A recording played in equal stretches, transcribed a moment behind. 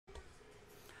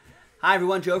Hi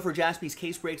everyone, Joe for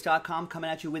JaspysCaseBreaks.com coming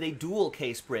at you with a dual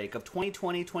case break of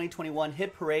 2020-2021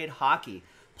 Hit Parade Hockey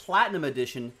Platinum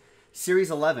Edition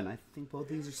Series 11. I think both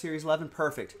these are Series 11.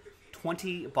 Perfect.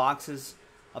 20 boxes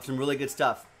of some really good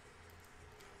stuff.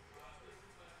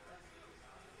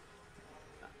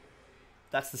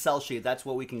 That's the sell sheet. That's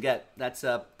what we can get. That's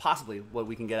possibly what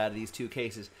we can get out of these two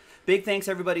cases. Big thanks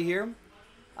everybody here.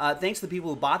 Thanks to the people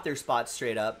who bought their spots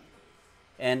straight up.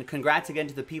 And congrats again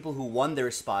to the people who won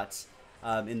their spots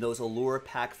in those Allure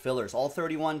pack fillers. All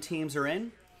 31 teams are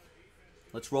in.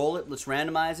 Let's roll it. Let's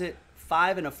randomize it.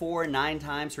 5 and a 4, 9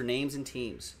 times for names and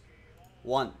teams.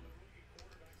 1,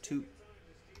 2,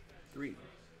 3,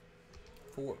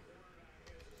 4,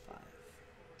 5,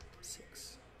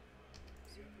 6.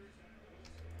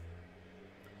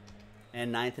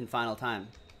 And 9th and final time.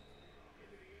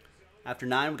 After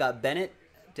 9, we got Bennett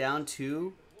down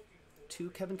to 2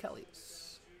 Kevin Kellys.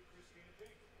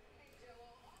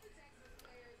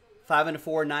 5 and a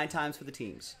 4, 9 times for the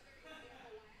teams.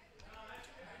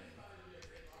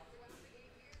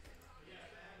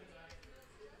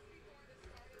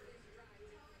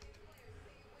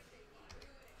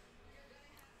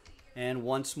 And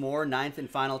once more, 9th and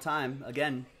final time.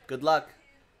 Again, good luck.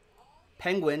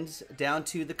 Penguins down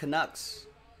to the Canucks.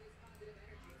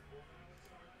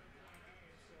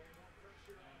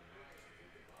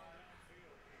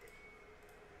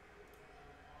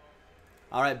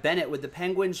 All right, Bennett with the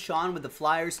Penguins, Sean with the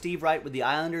Flyers, Steve Wright with the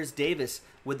Islanders, Davis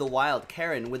with the Wild,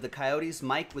 Karen with the Coyotes,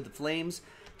 Mike with the Flames,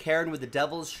 Karen with the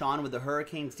Devils, Sean with the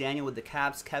Hurricanes, Daniel with the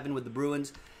Caps, Kevin with the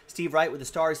Bruins, Steve Wright with the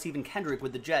Stars, Stephen Kendrick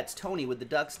with the Jets, Tony with the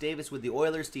Ducks, Davis with the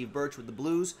Oilers, Steve Birch with the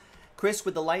Blues, Chris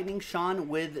with the Lightning, Sean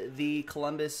with the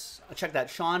Columbus, check that,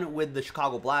 Sean with the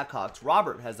Chicago Blackhawks,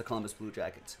 Robert has the Columbus Blue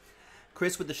Jackets,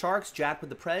 Chris with the Sharks, Jack with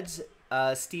the Preds,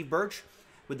 Steve Birch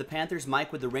with the Panthers,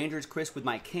 Mike with the Rangers, Chris with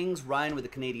my Kings, Ryan with the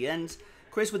Canadiens,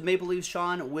 Chris with Maple Leafs,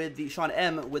 Sean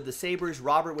M with the Sabres,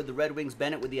 Robert with the Red Wings,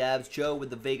 Bennett with the Avs, Joe with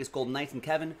the Vegas Golden Knights, and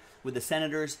Kevin with the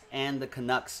Senators and the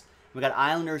Canucks. We got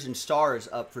Islanders and Stars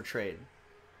up for trade.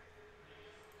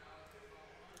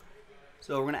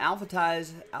 So we're going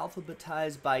to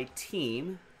alphabetize by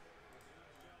team.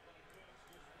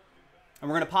 And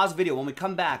we're going to pause the video. When we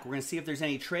come back, we're going to see if there's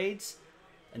any trades,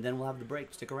 and then we'll have the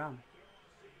break. Stick around.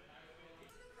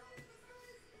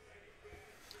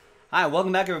 Hi,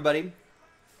 welcome back, everybody.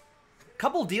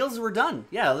 Couple deals were done.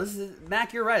 Yeah, this is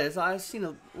Mac. You're right. I've seen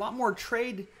a lot more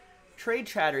trade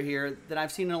chatter here than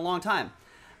I've seen in a long time.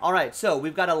 All right, so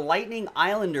we've got a Lightning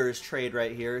Islanders trade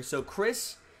right here. So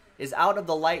Chris is out of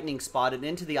the Lightning spot and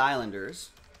into the Islanders,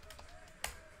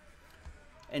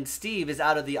 and Steve is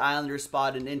out of the Islanders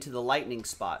spot and into the Lightning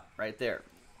spot right there.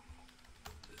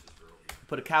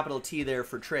 Put a capital T there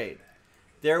for trade.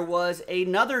 There was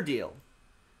another deal.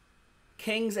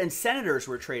 Kings and Senators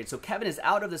were traded. So Kevin is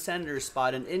out of the Senators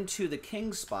spot and into the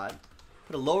Kings spot.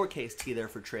 Put a lowercase t there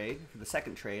for trade, for the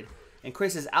second trade. And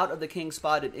Chris is out of the Kings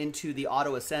spot and into the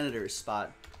Ottawa Senators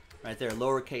spot. Right there,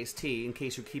 lowercase t, in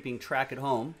case you're keeping track at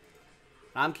home.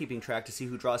 I'm keeping track to see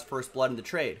who draws first blood in the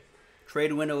trade.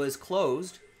 Trade window is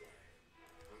closed.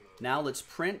 Now let's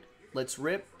print, let's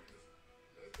rip.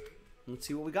 Let's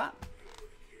see what we got.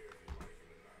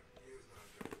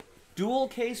 Dual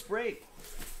case break.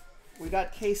 We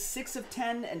got case 6 of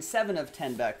 10 and 7 of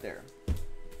 10 back there.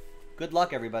 Good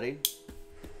luck, everybody.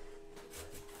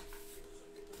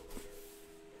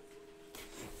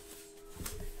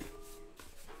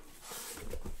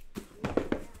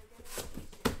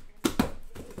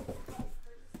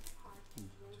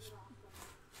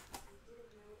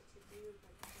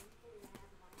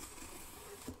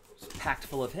 It's packed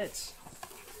full of hits.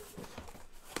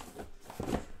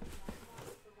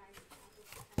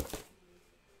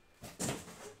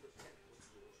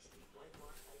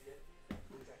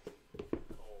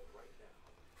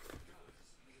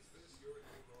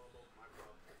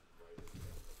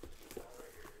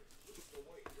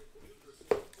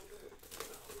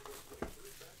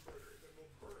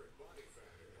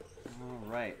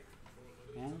 Right.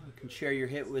 And you can share your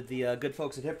hit with the good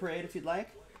folks at Hit Parade if you'd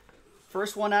like.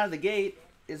 First one out of the gate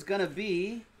is going to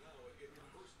be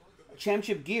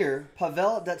championship gear,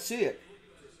 Pavel Datsyuk.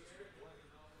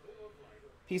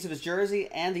 Piece of his jersey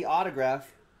and the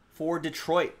autograph for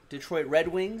Detroit. Detroit Red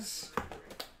Wings.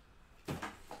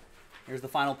 Here's the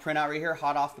final printout right here,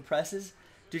 hot off the presses.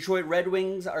 Detroit Red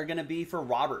Wings are going to be for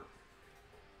Robert.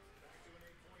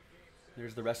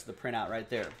 There's the rest of the printout right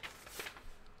there.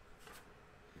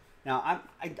 Now,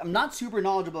 I'm not super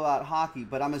knowledgeable about hockey,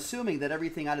 but I'm assuming that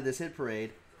everything out of this hit parade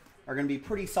are going to be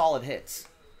pretty solid hits.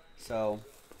 So,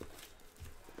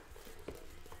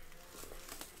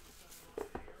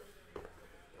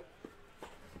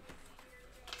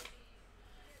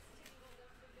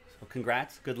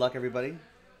 congrats. Good luck, everybody.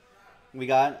 We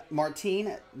got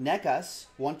Martin Necas,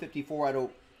 154 out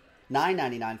of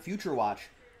 999 Future Watch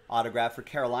autograph for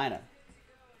Carolina.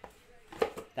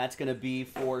 That's going to be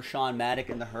for Sean Maddock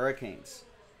and the Hurricanes.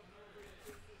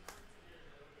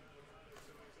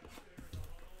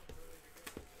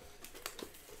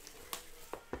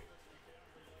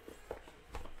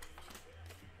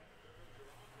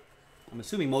 I'm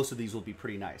assuming most of these will be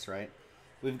pretty nice, right?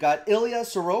 We've got Ilya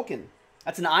Sorokin.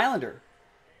 That's an Islander.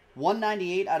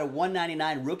 198 out of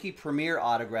 199 Rookie Premier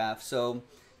autograph. So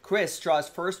Chris draws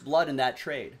first blood in that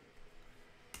trade.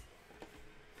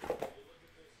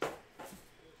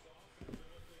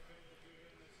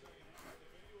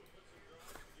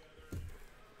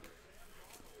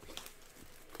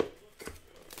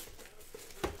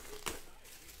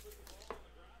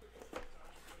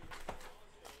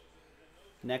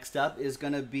 Next up is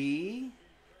going to be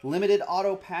limited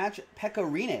auto patch Pekka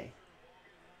Rinne.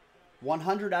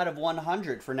 100 out of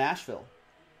 100 for Nashville.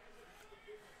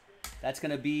 That's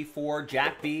going to be for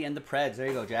Jack B and the Preds. There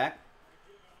you go, Jack.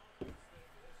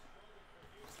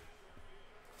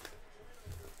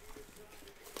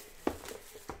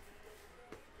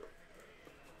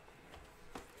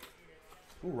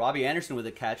 Ooh, Robbie Anderson with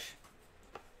a catch.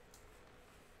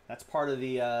 That's part of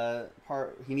the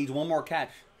He needs one more catch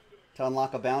to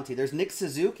unlock a bounty. There's Nick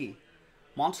Suzuki,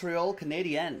 Montreal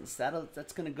Canadiens.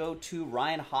 That's going to go to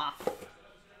Ryan Hoff.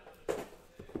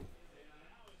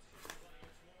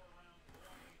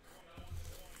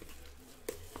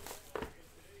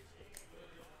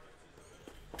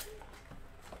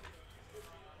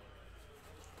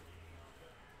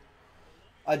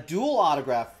 A dual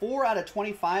autograph, 4 out of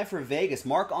 25 for Vegas.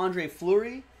 Marc-Andre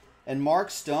Fleury and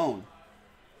Mark Stone.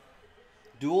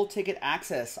 Dual ticket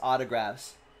access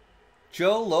autographs.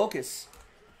 Joe Locus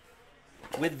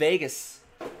with Vegas.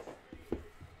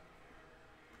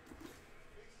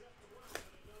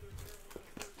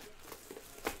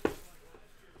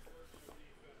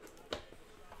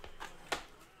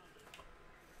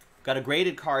 Got a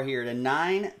graded car here to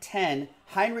 910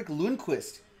 Heinrich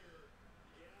Lundqvist.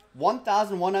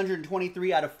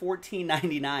 1,123 out of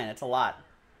 1,499. That's a lot.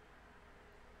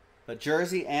 But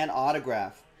jersey and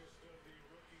autograph.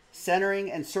 Centering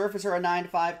and surface are a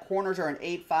 9.5. Corners are an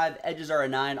 8.5. Edges are a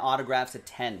 9. Autographs a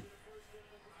 10.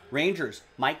 Rangers,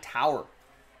 Mike Tower.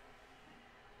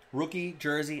 Rookie,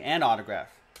 jersey, and autograph.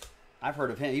 I've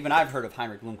heard of him. Even I've heard of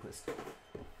Heinrich Lundqvist.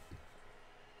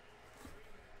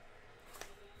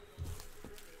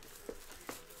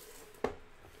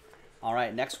 All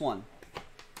right, next one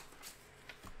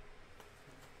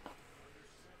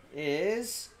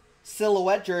is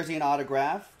silhouette jersey and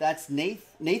autograph. That's Nathan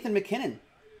McKinnon.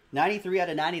 93 out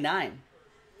of 99.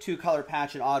 2-color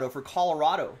patch and auto for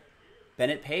Colorado.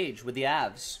 Bennett Page with the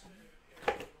Avs.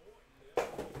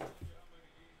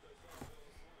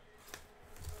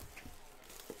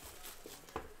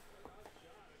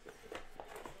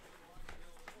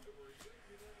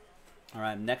 All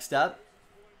right, next up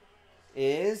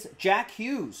is Jack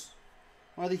Hughes.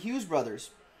 One of the Hughes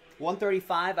brothers.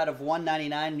 135 out of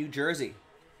 199, New Jersey.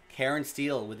 Karen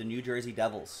Steele with the New Jersey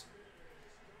Devils.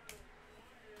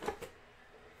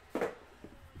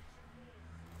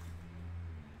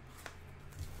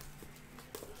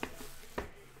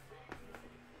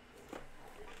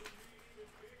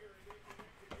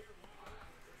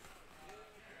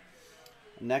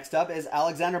 Next up is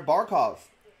Alexander Barkov.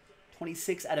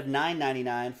 26 out of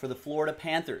 999 for the Florida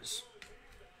Panthers.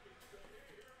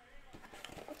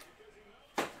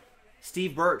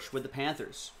 Steve Birch with the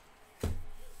Panthers.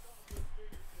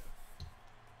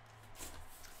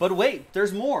 But wait,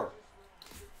 there's more.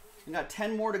 We got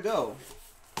 10 more to go.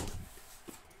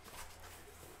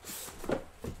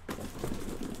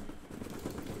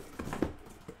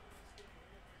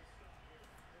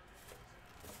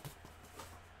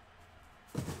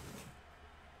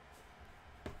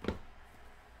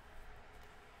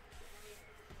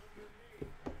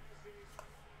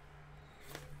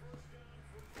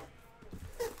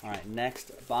 All right,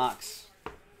 next box.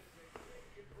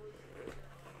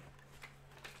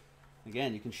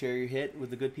 Again, you can share your hit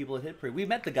with the good people at Hit Parade. We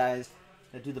met the guys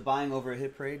that do the buying over at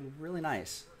Hit Parade. Really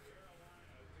nice.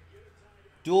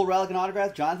 Dual relic and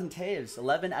autograph, Jonathan Toews.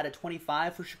 11 out of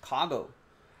 25 for Chicago.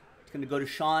 It's going to go to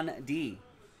Sean D.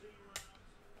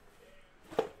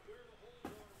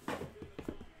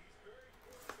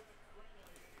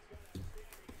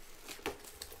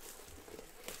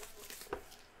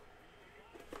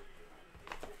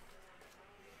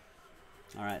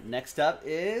 All right, next up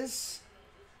is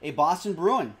a Boston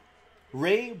Bruin.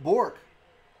 Ray Bourque.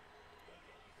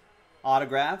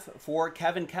 Autograph for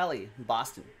Kevin Kelly,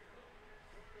 Boston.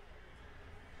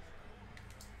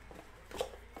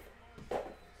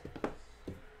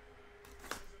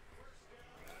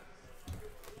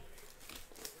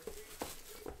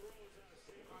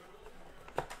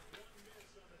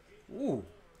 Ooh.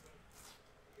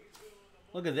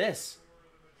 Look at this.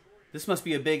 This must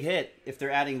be a big hit if they're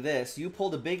adding this. You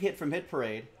pulled a big hit from Hit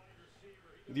Parade.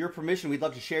 With your permission, we'd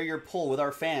love to share your pull with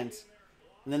our fans.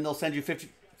 And then they'll send you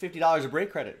 $50 of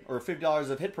break credit, or $50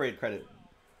 of Hit Parade credit.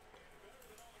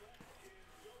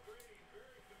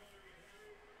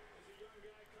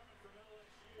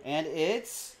 And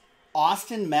it's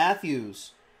Austin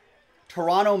Matthews,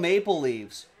 Toronto Maple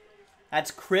Leafs. That's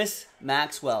Chris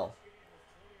Maxwell.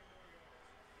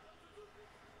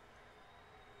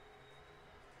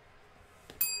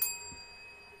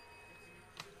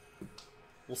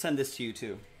 We'll send this to you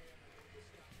too.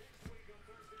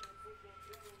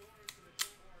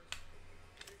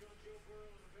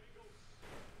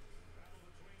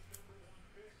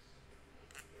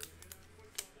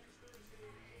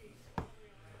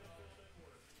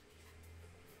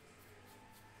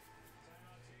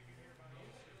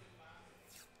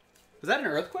 Was that an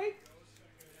earthquake?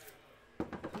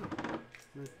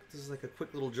 This is like a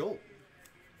quick little jolt.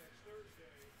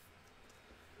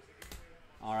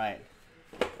 All right.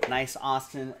 Nice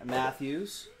Austin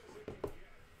Matthews.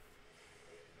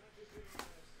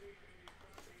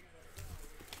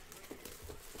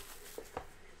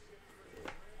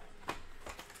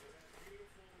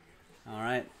 All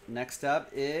right. Next up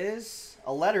is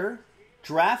a letter.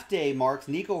 Draft day marks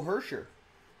Nico Herscher.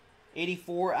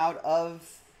 84 out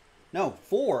of... No,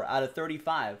 4 out of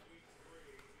 35.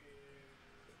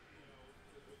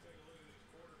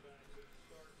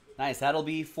 Nice. That'll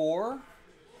be for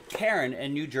Karen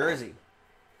in New Jersey.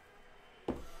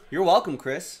 You're welcome,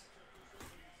 Chris.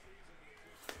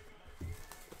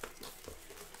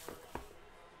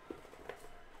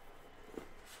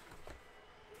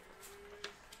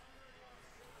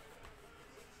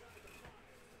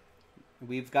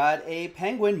 We've got a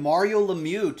Penguin, Mario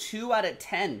Lemieux, 2 out of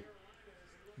 10.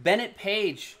 Bennett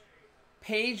Page.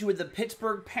 Page with the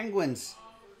Pittsburgh Penguins.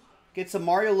 Gets a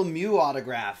Mario Lemieux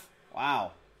autograph.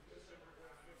 Wow.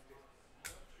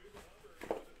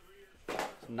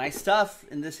 Some nice stuff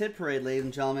in this hit parade, ladies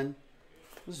and gentlemen.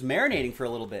 It was marinating for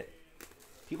a little bit.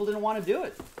 People didn't want to do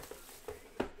it.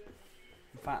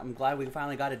 I'm glad we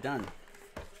finally got it done.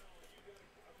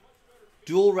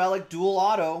 Dual relic, dual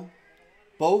auto.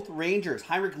 Both Rangers.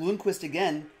 Heinrich Lundqvist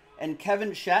again. And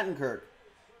Kevin Shattenkirk.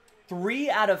 3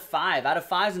 out of 5. Out of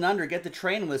 5s and under, get the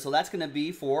train whistle. That's going to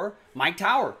be for Mike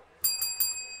Tower.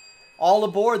 All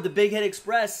aboard the Big Hit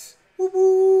Express. Whoop,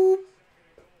 whoop.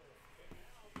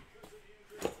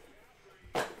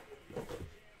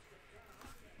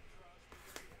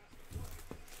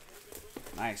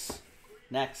 Nice.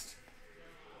 Next.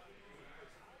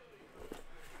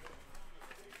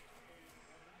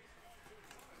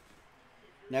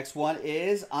 Next one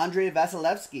is Andrei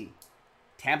Vasilevsky.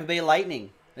 Tampa Bay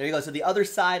Lightning. There you go. So the other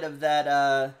side of that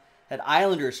that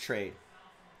Islanders trade.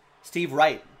 Steve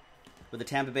Wright with the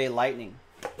Tampa Bay Lightning.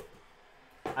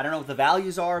 I don't know what the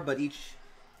values are, but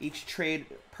each trade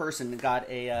person got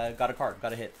a card,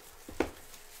 got a hit.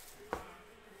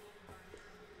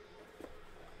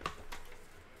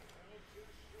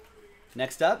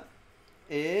 Next up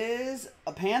is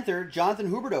a Panther,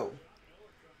 Jonathan Huberdeau.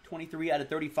 23 out of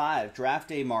 35. Draft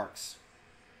day marks.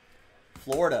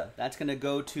 Florida. That's going to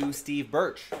go to Steve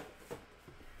Birch.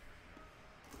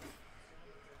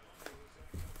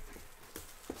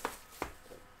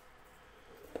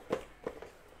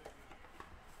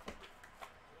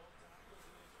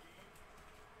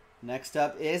 Next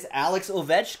up is Alex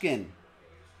Ovechkin.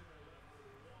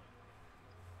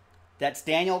 That's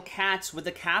Daniel Katz with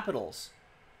the Capitals.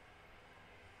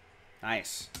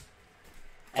 Nice.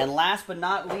 And last but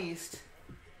not least,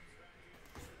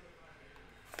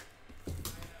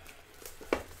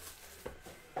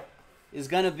 is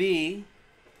going to be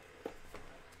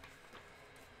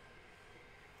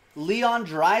Leon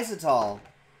Draisaitl.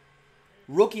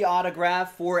 Rookie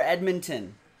autograph for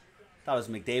Edmonton. Thought it was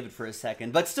McDavid for a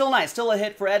second, but still nice. Still a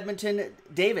hit for Edmonton.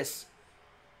 Davis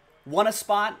won a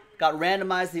spot, got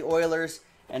randomized the Oilers,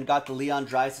 and got the Leon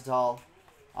Draisaitl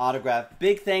autograph.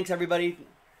 Big thanks, everybody,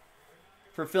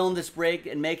 for filling this break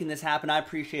and making this happen. I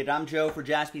appreciate it. I'm Joe for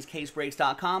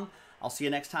JaspysCaseBreaks.com. I'll see you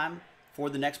next time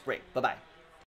for the next break. Bye-bye.